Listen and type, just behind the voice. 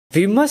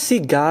We must see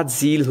God's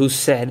zeal who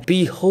said,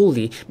 "Be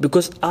holy,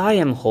 because I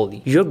am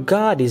holy. Your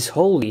God is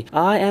holy.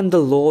 I am the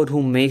Lord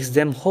who makes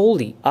them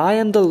holy. I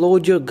am the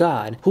Lord your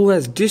God, who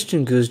has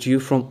distinguished you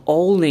from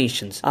all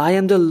nations. I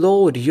am the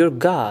Lord your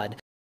God."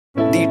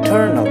 The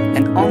eternal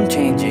and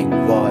unchanging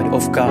Word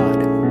of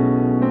God.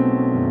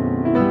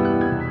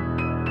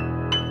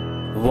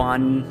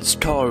 One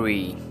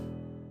story.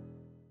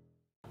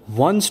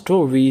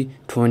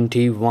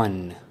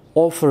 21.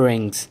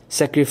 Offerings,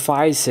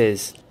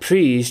 sacrifices,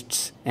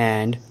 priests,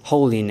 and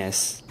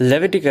holiness.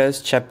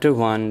 Leviticus chapter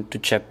 1 to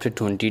chapter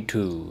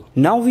 22.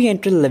 Now we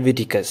enter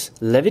Leviticus.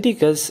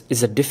 Leviticus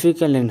is a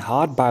difficult and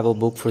hard Bible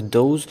book for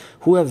those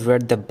who have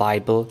read the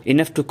Bible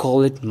enough to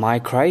call it my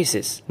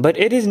crisis. But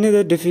it is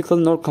neither difficult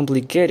nor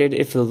complicated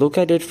if you look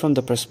at it from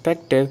the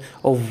perspective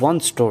of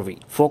one story,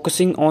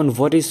 focusing on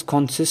what is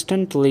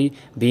consistently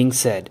being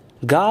said.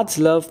 God's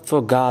love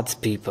for God's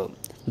people,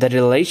 the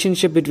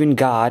relationship between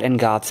God and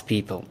God's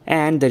people,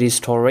 and the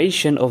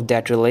restoration of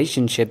that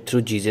relationship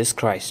through Jesus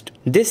Christ.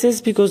 This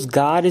is because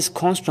God is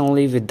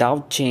constantly,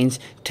 without change,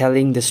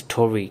 telling the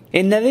story.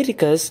 In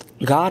Leviticus,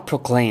 God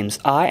proclaims,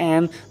 "I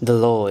am the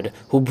Lord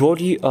who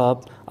brought you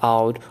up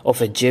out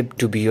of Egypt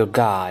to be your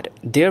God.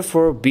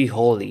 Therefore be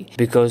holy,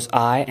 because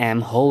I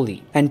am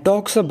holy," and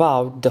talks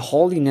about the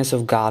holiness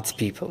of God's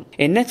people.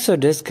 In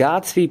Exodus,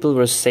 God's people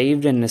were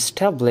saved and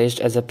established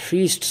as a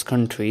priest's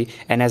country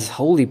and as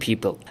holy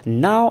people.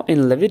 Now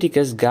in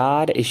Leviticus,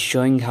 God is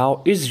showing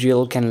how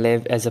Israel can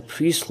live as a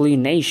priestly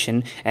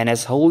nation and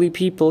as holy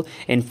people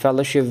in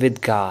fellowship with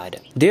God.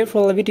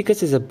 Therefore,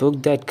 Leviticus is a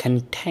book that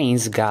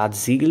contains God's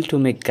zeal to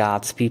make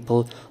God's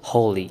people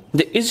holy.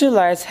 The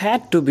Israelites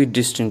had to be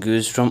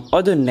distinguished from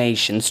other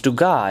nations to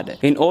God.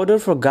 In order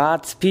for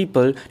God's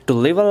people to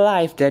live a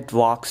life that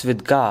walks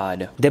with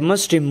God, they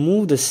must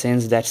remove the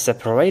sins that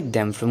separate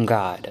them from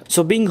God.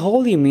 So being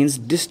holy means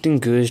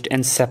distinguished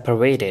and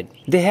separated.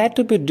 They had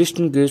to be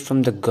distinguished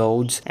from the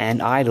gods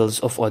and idols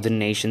of other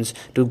nations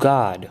to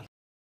God.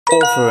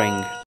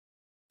 Offering.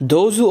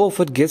 Those who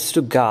offered gifts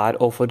to God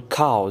offered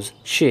cows,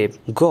 sheep,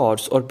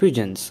 goats, or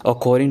pigeons,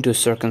 according to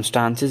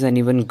circumstances, and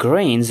even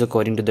grains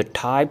according to the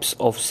types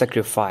of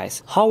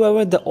sacrifice.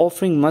 However, the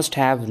offering must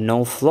have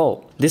no flaw.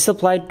 This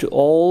applied to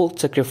all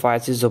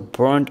sacrifices of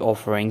burnt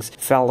offerings,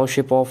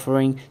 fellowship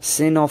offering,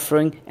 sin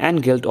offering,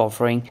 and guilt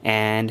offering,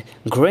 and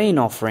grain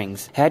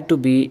offerings had to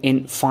be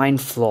in fine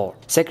flour.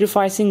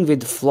 Sacrificing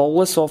with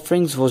flawless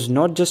offerings was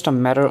not just a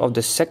matter of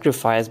the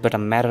sacrifice, but a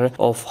matter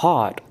of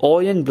heart.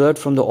 Oil and blood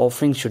from the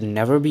offering should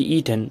never be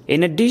eaten.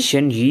 In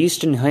addition,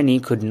 yeast and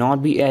honey could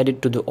not be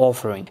added to the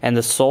offering, and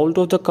the salt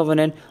of the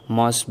covenant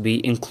must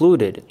be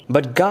included.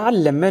 But God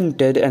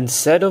lamented and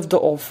said of the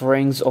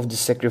offerings of the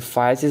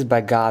sacrifices by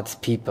God's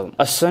people,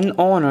 "A son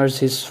honors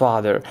his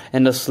father,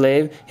 and a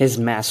slave his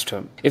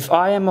master. If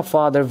I am a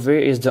father, where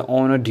is the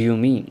honor due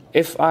me?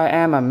 If I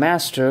am a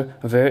master,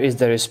 where is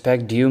the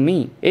respect due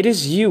me? It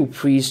is you,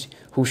 priest,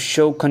 who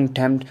show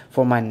contempt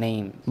for my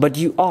name." But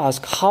you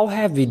ask, how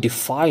have we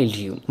defiled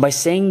you? By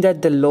saying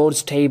that the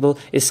Lord's table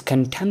is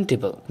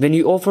contemptible. When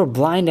you offer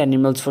blind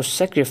animals for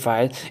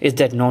sacrifice, is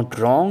that not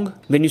wrong?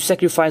 When you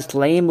sacrifice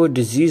lame or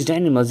diseased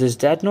animals, is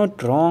that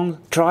not wrong?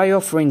 Try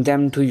offering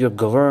them to your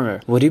governor.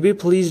 Would he be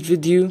pleased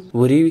with you?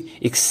 Would he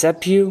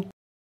accept you?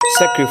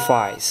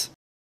 Sacrifice.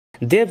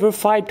 There were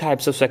 5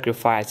 types of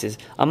sacrifices.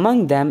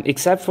 Among them,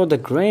 except for the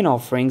grain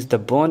offerings, the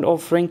burnt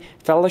offering,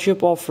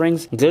 fellowship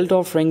offerings, guilt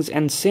offerings,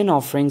 and sin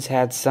offerings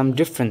had some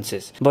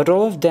differences. But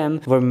all of them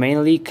were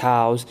mainly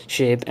cows,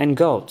 sheep, and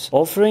goats,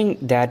 offering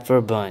that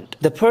were burnt.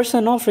 The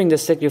person offering the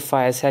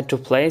sacrifice had to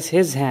place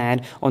his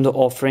hand on the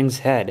offering's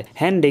head,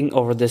 handing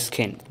over the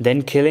skin,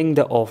 then killing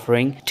the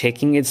offering,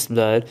 taking its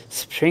blood,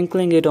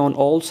 sprinkling it on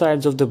all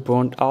sides of the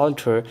burnt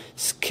altar,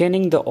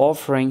 skinning the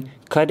offering,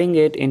 cutting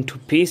it into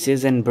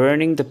pieces, and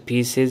burning the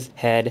pieces,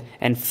 head,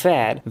 and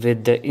fat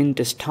with the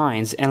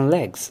intestines and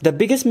legs. The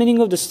biggest meaning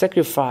of the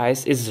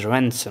sacrifice is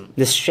ransom.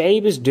 The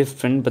shape is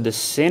different, but the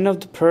sin of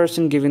the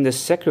person giving the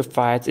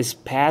sacrifice is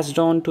passed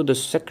on to the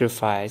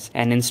sacrifice,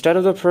 and instead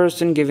of the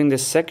person giving the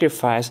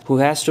sacrifice who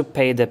has to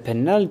pay the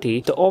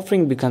penalty, the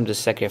offering becomes the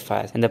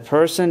sacrifice, and the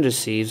person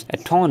receives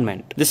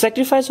atonement. The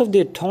sacrifice of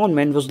the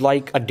atonement was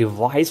like a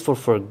device for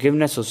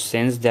forgiveness of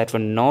sins that were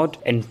not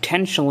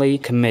intentionally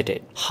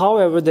committed.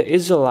 However,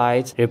 the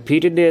Israelites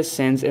repeated their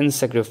sins in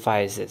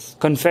sacrifices.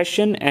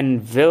 Confession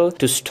and will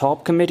to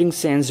stop committing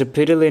sins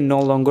repeatedly no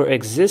longer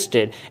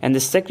existed, and the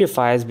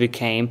sacrifice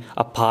became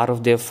a part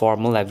of their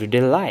formal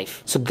everyday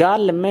life. So God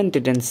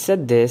lamented and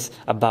said this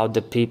about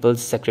the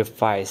people's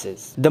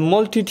sacrifices: "The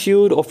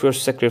multitude of your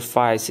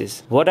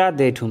sacrifices, what are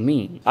they to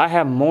me? I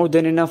have more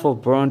than enough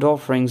of burnt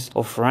offerings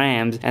of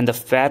rams and the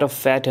fat of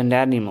fattened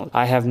animals.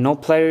 I have no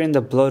pleasure in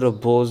the blood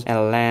of bulls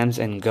and lambs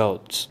and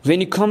goats.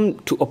 When you come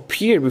to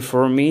appear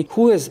before me,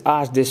 who has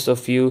asked this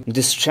of you,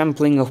 this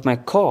trampling of my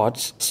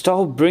courts?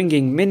 Stop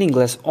bringing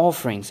meaningless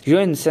offerings.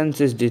 Your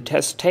incense is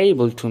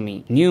detestable to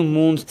me. New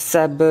moons,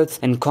 Sabbaths,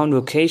 and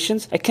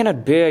convocations, I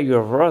cannot bear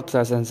your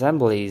worthless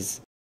assemblies."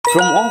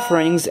 From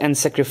offerings and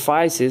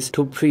sacrifices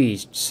to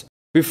priests.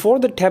 Before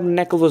the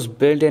tabernacle was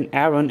built and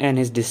Aaron and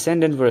his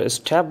descendants were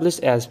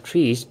established as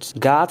priests,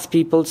 God's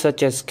people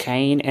such as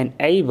Cain and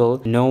Abel,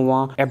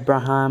 Noah,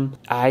 Abraham,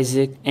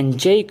 Isaac, and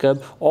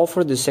Jacob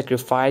offered the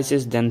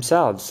sacrifices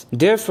themselves.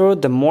 Therefore,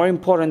 the more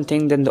important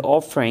thing than the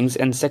offerings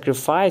and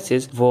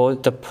sacrifices was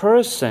the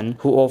person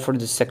who offered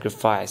the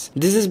sacrifice.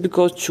 This is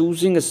because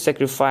choosing a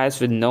sacrifice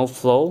with no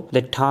flaw,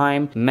 the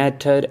time,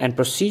 method, and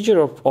procedure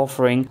of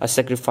offering a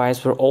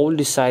sacrifice were all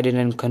decided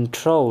and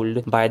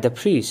controlled by the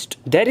priest.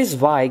 That is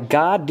why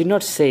God did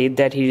not say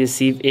that he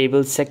received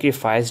Abel's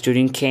sacrifice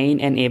during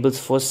Cain and Abel's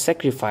first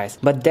sacrifice,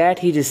 but that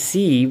he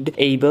received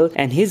Abel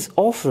and his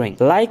offering.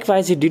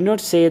 Likewise, he did not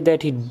say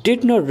that he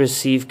did not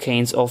receive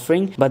Cain's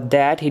offering, but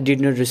that he did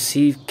not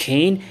receive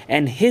Cain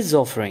and his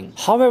offering.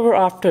 However,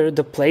 after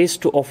the place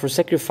to offer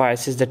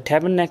sacrifices, the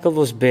tabernacle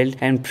was built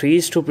and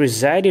priests who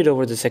presided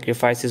over the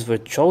sacrifices were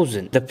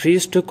chosen. The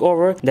priests took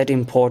over that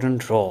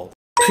important role.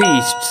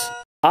 Priests.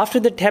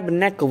 After the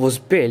tabernacle was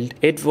built,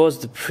 it was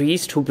the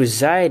priest who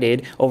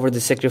presided over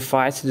the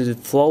sacrifices with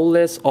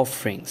flawless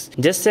offerings.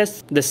 Just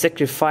as the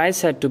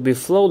sacrifice had to be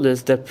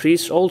flawless, the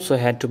priest also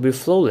had to be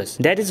flawless.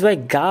 That is why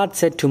God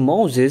said to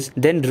Moses,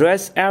 "Then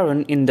dress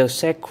Aaron in the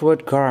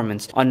sacred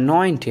garments,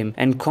 anoint him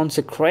and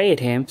consecrate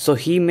him, so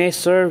he may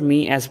serve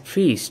me as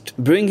priest.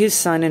 Bring his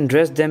son and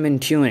dress them in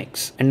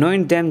tunics.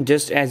 Anoint them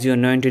just as you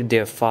anointed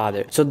their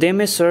father, so they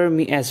may serve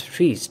me as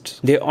priests.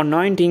 Their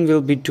anointing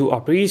will be to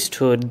a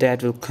priesthood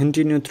that will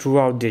continue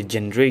throughout their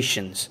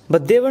generations."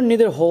 But they were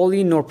neither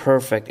holy nor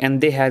perfect,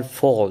 and they had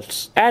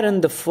faults.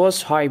 Aaron, the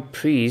first high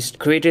priest,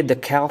 created the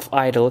calf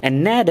idol,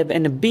 and Nadab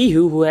and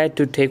Abihu, who had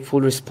to take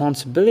full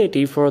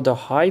responsibility for the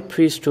high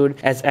priesthood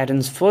as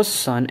Aaron's first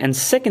son and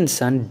second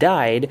son,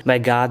 died by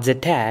God's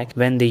attack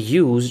when they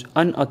used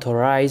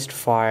unauthorized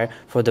fire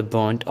for the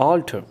burnt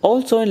altar.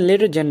 Also in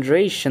later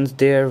generations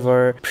there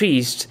were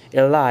priests,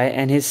 Eli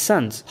and his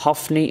sons,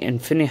 Hophni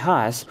and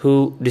Phinehas,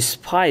 who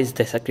despised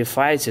the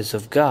sacrifices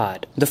of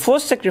God. The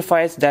first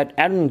sacrifice that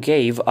Aaron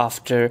gave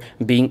after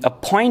being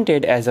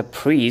appointed as a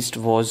priest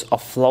was a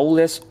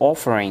flawless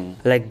offering,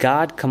 like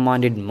God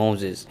commanded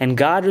Moses. And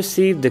God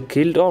received the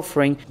guilt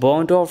offering,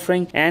 burnt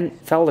offering, and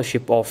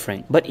fellowship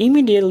offering. But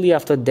immediately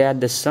after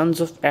that, the sons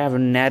of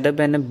Aaron,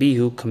 Nadab and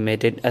Abihu,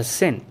 committed a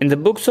sin. In the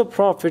books of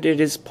prophets, it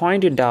is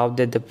pointed out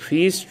that the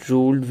priests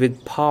ruled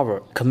with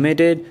power,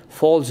 committed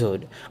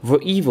falsehood,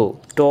 were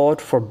evil, taught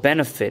for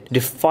benefit,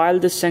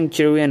 defiled the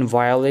sanctuary and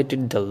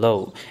violated the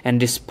law, and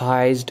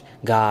despised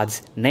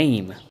God's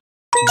name.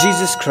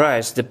 Jesus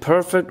Christ, the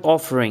perfect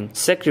offering,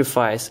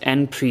 sacrifice,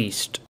 and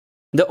priest.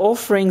 The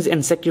offerings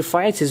and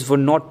sacrifices were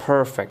not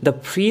perfect. The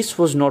priest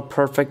was not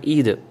perfect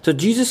either. So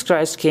Jesus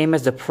Christ came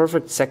as the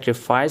perfect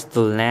sacrifice,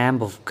 the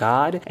Lamb of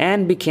God,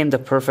 and became the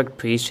perfect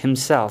priest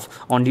himself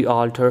on the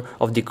altar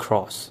of the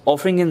cross,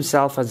 offering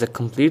himself as a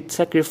complete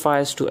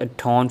sacrifice to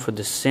atone for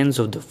the sins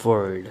of the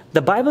world.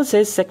 The Bible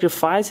says,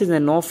 "Sacrifices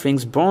and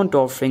offerings, burnt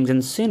offerings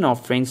and sin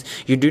offerings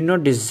you do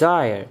not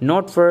desire,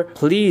 not were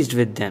pleased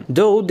with them,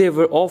 though they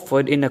were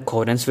offered in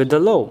accordance with the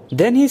law."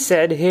 Then he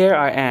said, "Here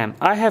I am.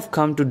 I have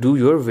come to do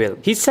your will."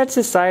 He sets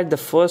aside the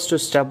first to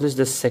establish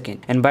the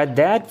second, and by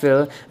that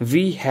will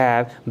we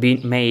have been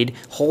made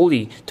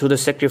holy through the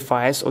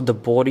sacrifice of the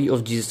body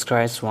of Jesus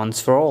Christ once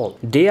for all.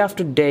 Day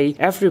after day,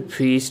 every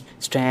priest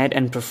stands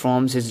and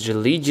performs his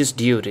religious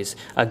duties.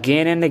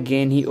 Again and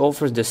again he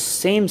offers the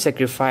same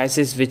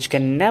sacrifices which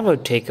can never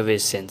take away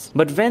sins.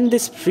 But when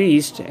this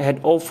priest had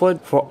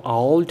offered for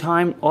all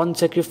time one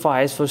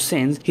sacrifice for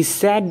sins, he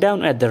sat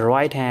down at the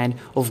right hand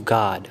of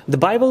God. The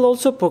Bible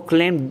also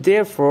proclaimed,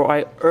 "Therefore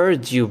I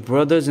urge you,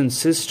 brothers and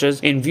sisters,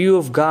 in view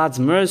of God's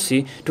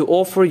mercy, to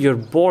offer your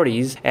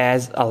bodies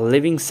as a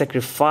living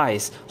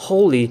sacrifice,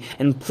 holy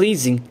and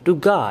pleasing to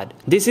God.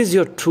 This is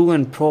your true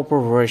and proper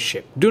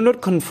worship. Do not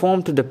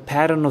conform to the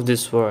pattern of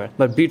this world,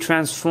 but be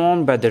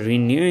transformed by the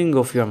renewing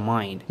of your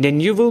mind. Then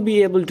you will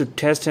be able to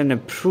test and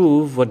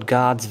approve what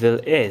God's will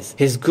is,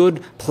 His good,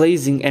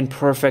 pleasing, and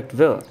perfect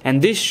will."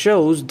 And this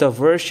shows the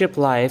worship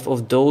life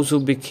of those who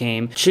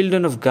became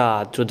children of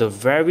God through the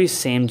very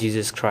same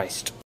Jesus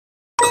Christ.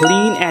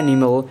 Clean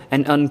animal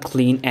and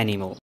unclean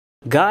animal.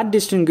 God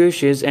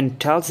distinguishes and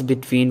tells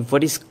between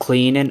what is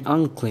clean and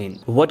unclean,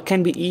 what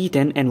can be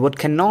eaten and what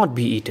cannot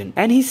be eaten.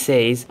 And he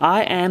says,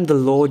 "I am the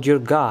Lord your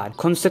God.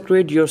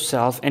 Consecrate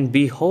yourself and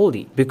be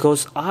holy,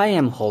 because I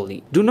am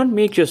holy. Do not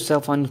make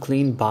yourself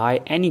unclean by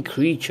any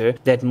creature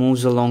that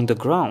moves along the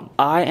ground.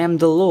 I am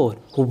the Lord,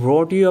 who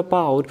brought you up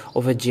out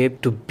of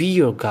Egypt to be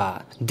your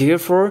God.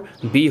 Therefore,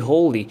 be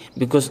holy,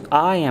 because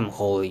I am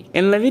holy."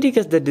 In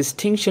Leviticus, the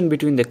distinction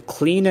between the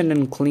clean and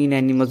unclean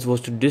animals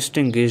was to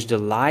distinguish the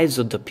lives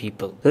of the people.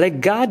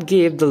 Like God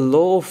gave the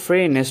law of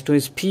fairness to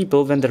his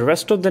people when the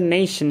rest of the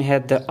nation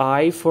had the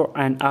eye for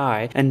an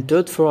eye and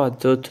tooth for a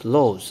tooth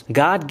laws,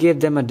 God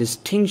gave them a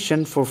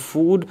distinction for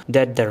food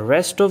that the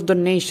rest of the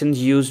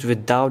nations used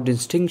without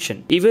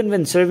distinction, even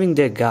when serving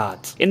their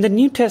gods. In the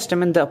New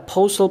Testament, the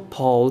Apostle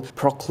Paul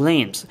proclaimed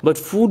games. But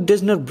food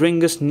does not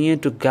bring us near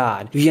to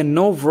God. We are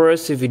no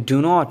worse if we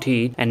do not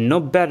eat, and no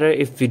better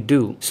if we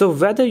do. So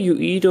whether you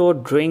eat or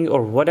drink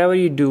or whatever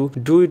you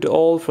do it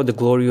all for the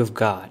glory of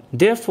God.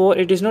 Therefore,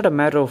 it is not a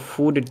matter of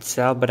food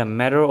itself, but a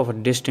matter of a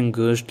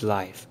distinguished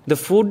life. The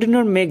food did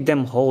not make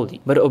them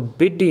holy, but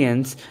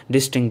obedience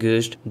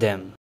distinguished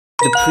them.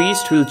 The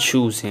priest will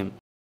choose him.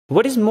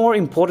 What is more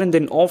important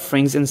than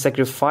offerings and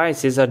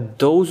sacrifices are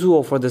those who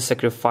offer the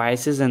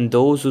sacrifices and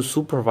those who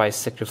supervise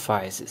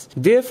sacrifices.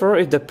 Therefore,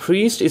 if the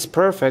priest is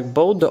perfect,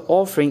 both the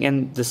offering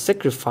and the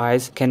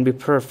sacrifice can be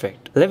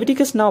perfect.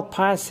 Leviticus now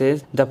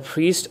passes the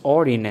priest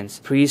ordinance,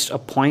 priest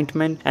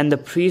appointment, and the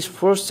priest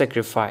first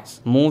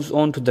sacrifice, moves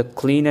on to the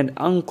clean and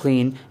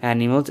unclean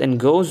animals, and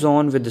goes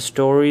on with the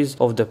stories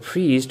of the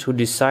priest who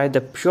decide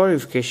the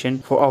purification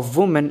for a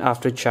woman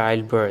after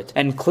childbirth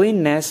and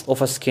cleanness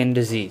of a skin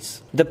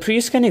disease. The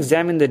priest can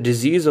examine the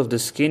disease of the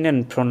skin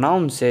and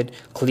pronounce it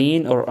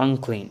clean or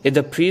unclean. If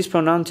the priest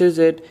pronounces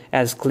it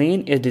as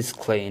clean, it is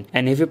clean,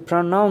 and if he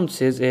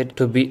pronounces it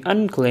to be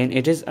unclean,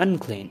 it is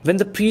unclean. When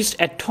the priest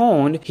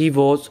atoned, he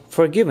was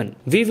forgiven.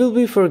 We will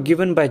be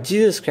forgiven by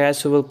Jesus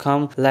Christ, who will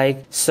come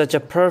like such a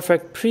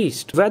perfect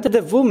priest. Whether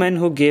the woman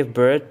who gave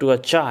birth to a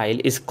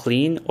child is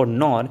clean or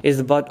not is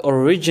about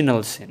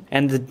original sin,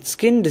 and the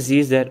skin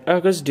disease that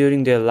occurs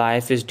during their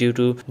life is due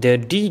to their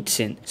deed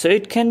sin. So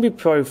it can be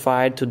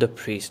purified to the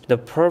priest, the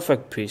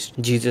perfect priest,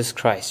 Jesus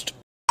Christ.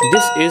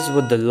 This is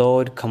what the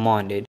Lord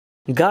commanded.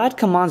 God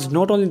commands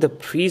not only the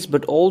priest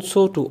but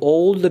also to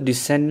all the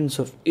descendants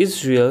of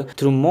Israel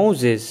through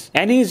Moses.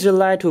 Any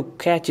Israelite who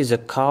catches a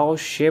cow,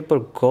 sheep or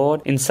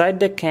goat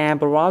inside the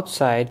camp or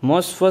outside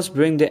must first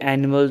bring the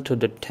animal to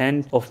the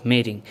tent of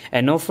meeting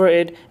and offer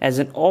it as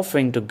an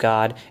offering to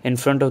God in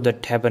front of the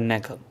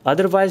tabernacle.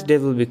 Otherwise they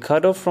will be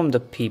cut off from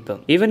the people.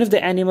 Even if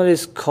the animal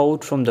is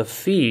caught from the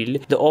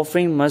field, the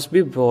offering must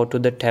be brought to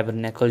the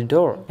tabernacle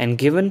door and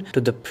given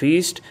to the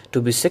priest to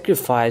be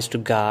sacrificed to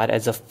God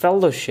as a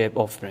fellowship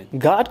offering.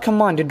 God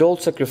commanded all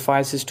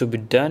sacrifices to be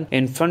done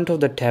in front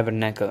of the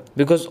tabernacle,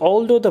 because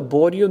although the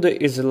body of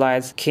the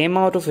Israelites came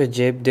out of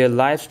Egypt, their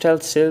lifestyle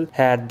still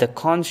had the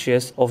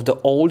conscience of the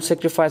old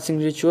sacrificing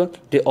ritual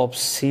they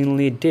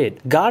obscenely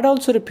did. God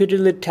also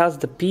repeatedly tells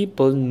the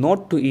people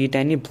not to eat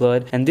any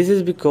blood, and this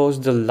is because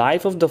the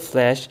life of the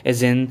flesh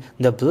is in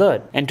the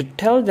blood, and to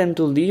tell them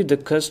to leave the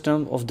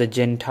custom of the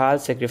Gentile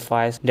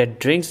sacrifice that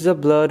drinks the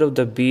blood of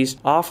the beast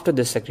after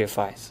the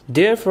sacrifice.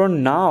 Therefore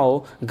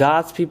now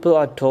God's people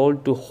are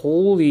told to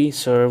wholly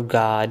serve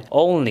God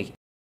only.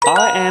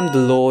 I am the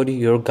Lord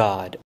your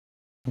God.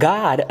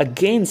 God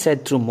again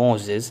said through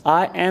Moses,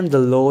 I am the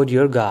Lord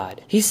your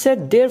God. He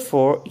said,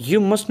 therefore, you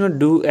must not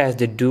do as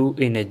they do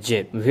in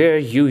Egypt, where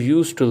you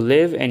used to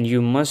live, and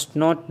you must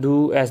not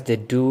do as they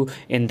do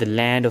in the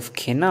land of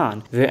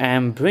Canaan, where I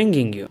am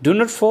bringing you. Do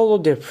not follow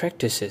their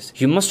practices.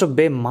 You must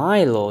obey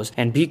my laws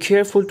and be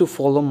careful to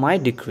follow my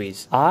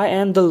decrees. I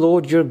am the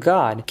Lord your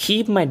God.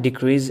 Keep my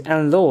decrees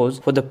and laws,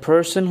 for the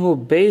person who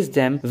obeys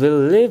them will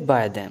live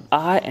by them.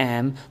 I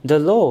am the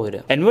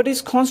Lord. And what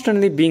is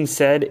constantly being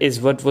said is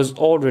what was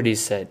already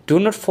said. Do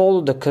not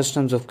follow the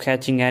customs of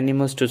catching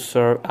animals to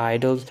serve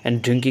idols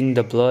and drinking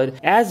the blood,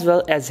 as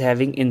well as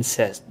having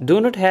incest. Do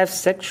not have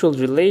sexual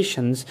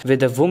relations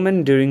with a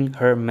woman during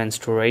her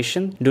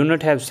menstruation. Do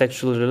not have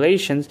sexual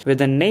relations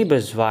with a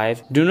neighbor's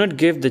wife. Do not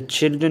give the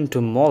children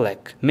to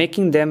Molech,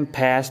 making them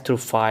pass through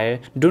fire.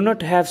 Do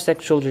not have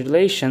sexual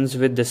relations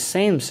with the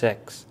same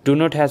sex. Do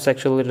not have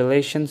sexual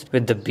relations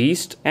with the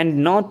beast,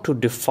 and not to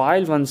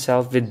defile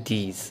oneself with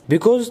these.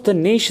 Because the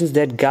nations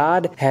that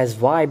God has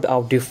wiped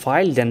out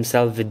defiled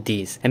themselves with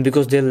these, and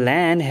because their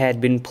land had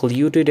been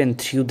polluted and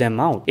threw them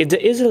out. If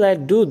the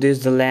Israelites do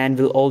this, the land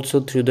will also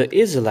throw the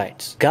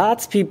Israelites.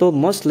 God's people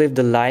must live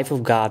the life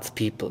of God's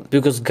people,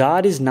 because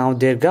God is now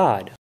their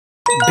God.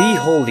 Be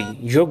holy,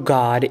 your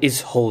God is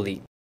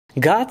holy.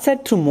 God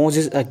said through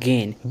Moses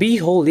again, be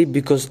holy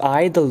because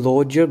I, the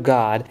Lord your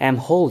God, am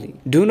holy.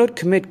 Do not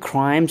commit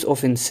crimes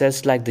of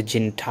incest like the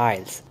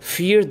Gentiles.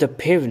 Fear the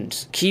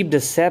parents. Keep the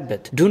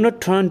Sabbath. Do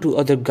not turn to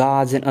other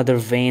gods and other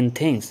vain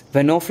things.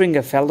 When offering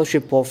a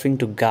fellowship offering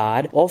to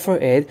God, offer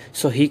it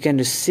so he can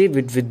receive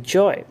it with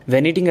joy.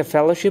 When eating a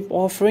fellowship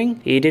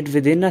offering, eat it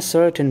within a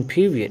certain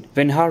period.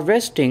 When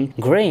harvesting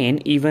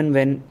grain, even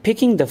when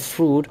picking the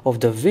fruit of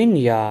the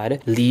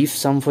vineyard, leave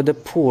some for the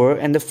poor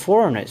and the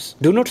foreigners.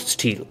 Do not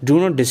steal. Do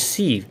not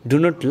deceive. Do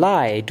not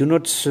lie. Do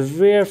not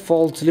swear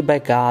falsely by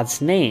God's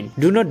name.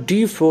 Do not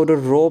defraud or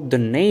rob the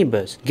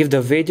neighbors. Give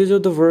the wages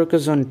of the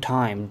workers on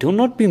time. Do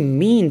not be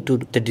mean to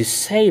the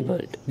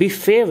disabled. Be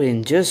fair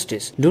in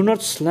justice. Do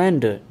not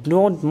slander. Do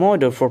not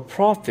murder for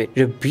profit.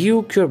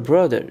 Rebuke your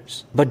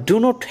brothers, but do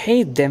not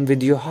hate them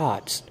with your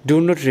hearts. Do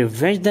not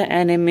revenge the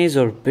enemies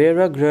or bear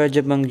a grudge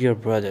among your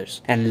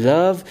brothers, and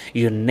love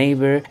your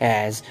neighbor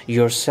as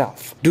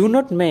yourself. Do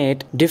not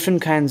mate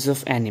different kinds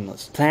of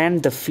animals.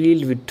 Plant the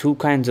field with with 2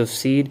 kinds of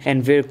seed,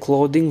 and wear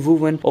clothing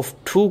woven of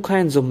 2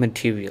 kinds of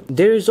material.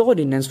 There is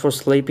ordinance for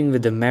sleeping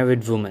with a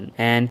married woman,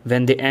 and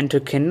when they enter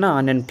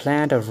Canaan and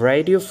plant a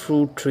variety of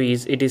fruit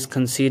trees, it is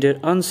considered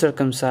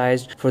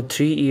uncircumcised for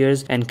 3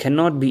 years and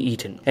cannot be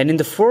eaten. And in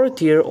the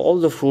 4th year, all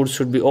the fruits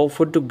should be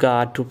offered to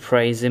God to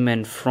praise Him,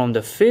 and from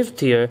the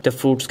 5th year, the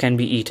fruits can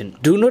be eaten.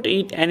 Do not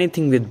eat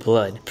anything with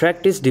blood.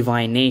 Practice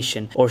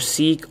divination or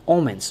seek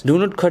omens. Do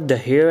not cut the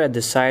hair at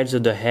the sides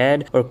of the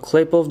head or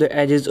clip off the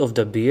edges of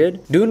the beard.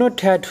 Do not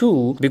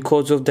tattoo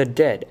because of the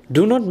dead.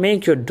 Do not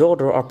make your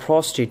daughter a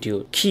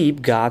prostitute.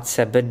 Keep God's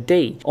Sabbath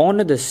day.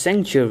 Honor the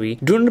sanctuary.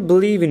 Do not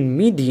believe in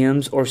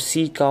mediums or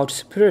seek out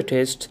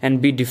spiritists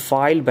and be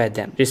defiled by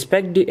them.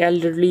 Respect the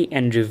elderly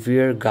and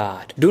revere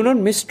God. Do not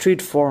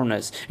mistreat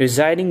foreigners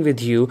residing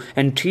with you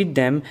and treat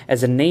them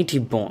as a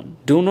native born.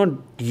 Do not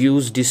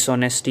use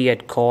dishonesty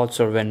at courts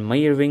or when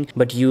marrying,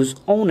 but use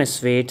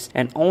honest weights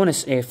and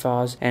honest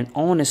ephahs and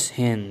honest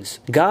hinds.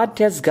 God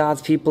tells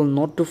God's people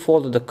not to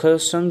follow the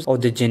customs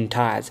of the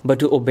Gentiles, but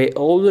to obey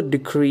all the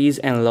decrees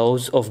and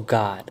laws of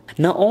God.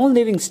 Now all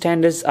living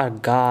standards are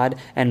God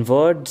and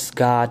words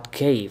God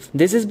gave.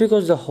 This is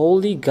because the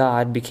holy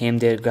God became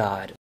their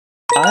God.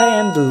 I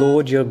am the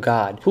Lord your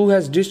God, who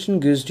has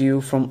distinguished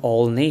you from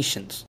all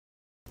nations.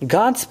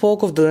 God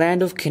spoke of the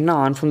land of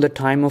Canaan from the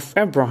time of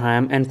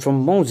Abraham and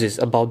from Moses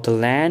about the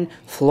land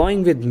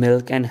flowing with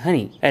milk and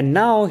honey. And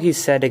now He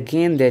said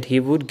again that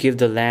He would give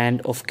the land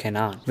of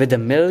Canaan, where the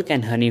milk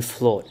and honey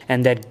flowed,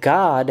 and that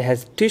God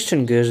has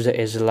distinguished the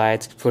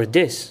Israelites for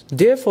this.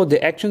 Therefore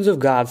the actions of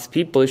God's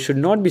people should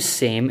not be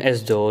same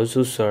as those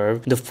who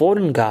serve the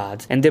foreign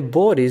gods, and their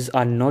bodies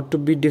are not to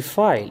be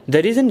defiled.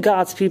 The reason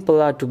God's people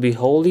are to be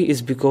holy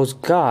is because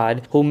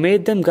God, who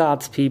made them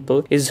God's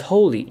people, is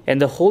holy,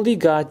 and the holy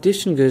God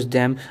distinguished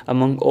them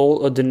among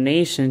all other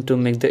nations to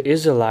make the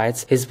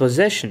Israelites His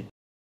possession.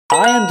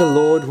 I am the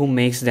Lord who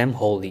makes them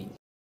holy.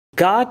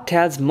 God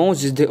tells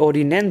Moses the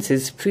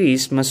ordinances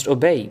priests must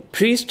obey.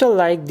 Priests are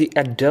like the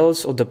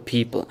adults of the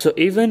people. So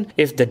even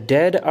if the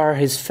dead are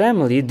his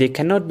family, they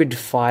cannot be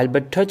defiled by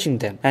touching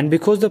them. And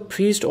because the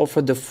priests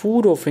offer the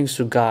food offerings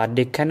to God,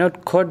 they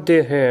cannot cut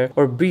their hair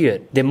or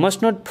beard. They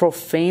must not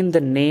profane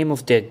the name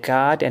of their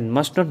God and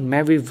must not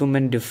marry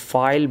women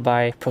defiled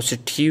by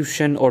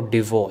prostitution or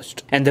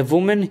divorced. And the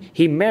woman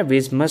he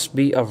marries must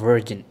be a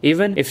virgin.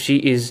 Even if she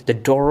is the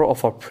daughter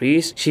of a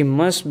priest, she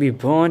must be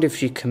burned if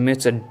she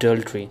commits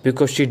adultery,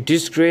 because she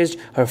disgraced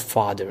her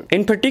father.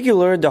 In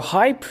particular, the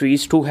high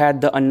priest who had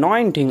the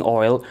anointing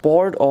oil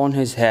poured on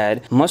his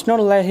head must not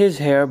let his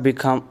hair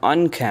become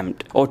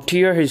unkempt or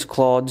tear his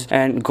clothes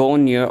and go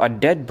near a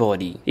dead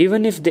body,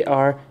 even if they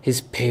are his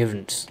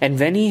parents. And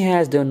when he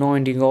has the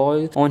anointing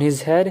oil on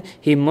his head,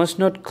 he must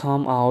not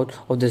come out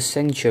of the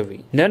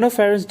sanctuary. None of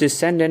Aaron's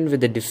descendants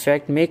with a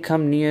defect may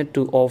come near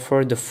to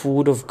offer the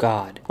food of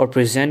God or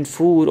present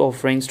food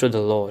offerings to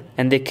the Lord.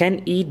 And they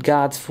can eat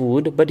God's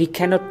food, but he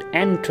cannot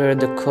enter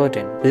the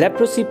curtain.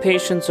 Leprosy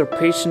patients or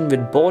patients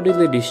with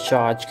bodily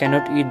discharge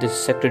cannot eat the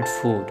sacred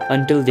food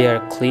until they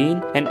are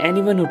clean, and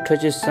anyone who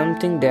touches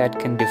something that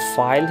can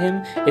defile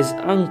him is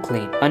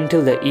unclean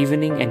until the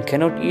evening and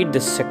cannot eat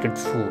the sacred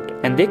food.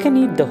 And they can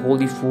eat the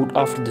holy food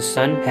after the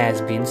sun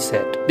has been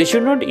set. They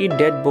should not eat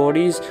dead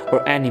bodies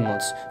or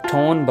animals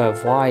torn by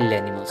wild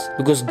animals,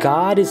 because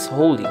God is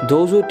holy.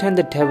 Those who attend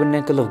the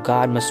tabernacle of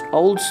God must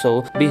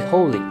also be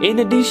holy. In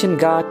addition,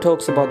 God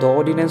talks about the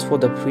ordinance for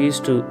the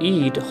priest to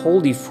eat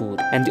holy food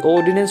and the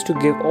ordinance to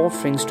give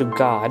offerings to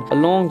God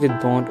along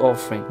with burnt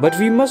offering. But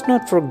we must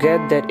not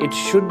forget that it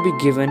should be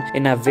given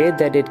in a way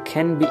that it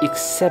can be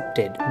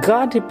accepted.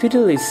 God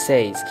repeatedly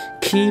says,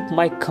 "Keep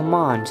my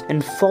commands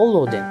and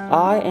follow them.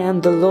 I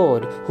am the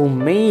Lord who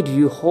made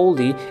you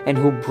holy and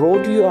who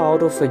brought you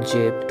out of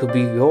Egypt to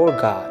be your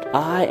God.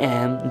 I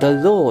am the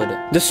Lord."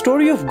 The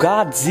story of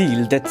God's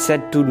zeal that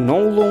said to no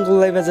longer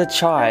live as a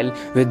child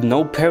with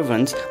no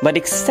parents but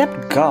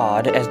accept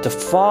God as the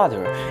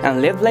Father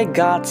and live like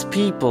God's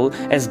people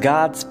as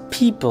God's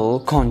people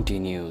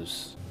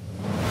continues.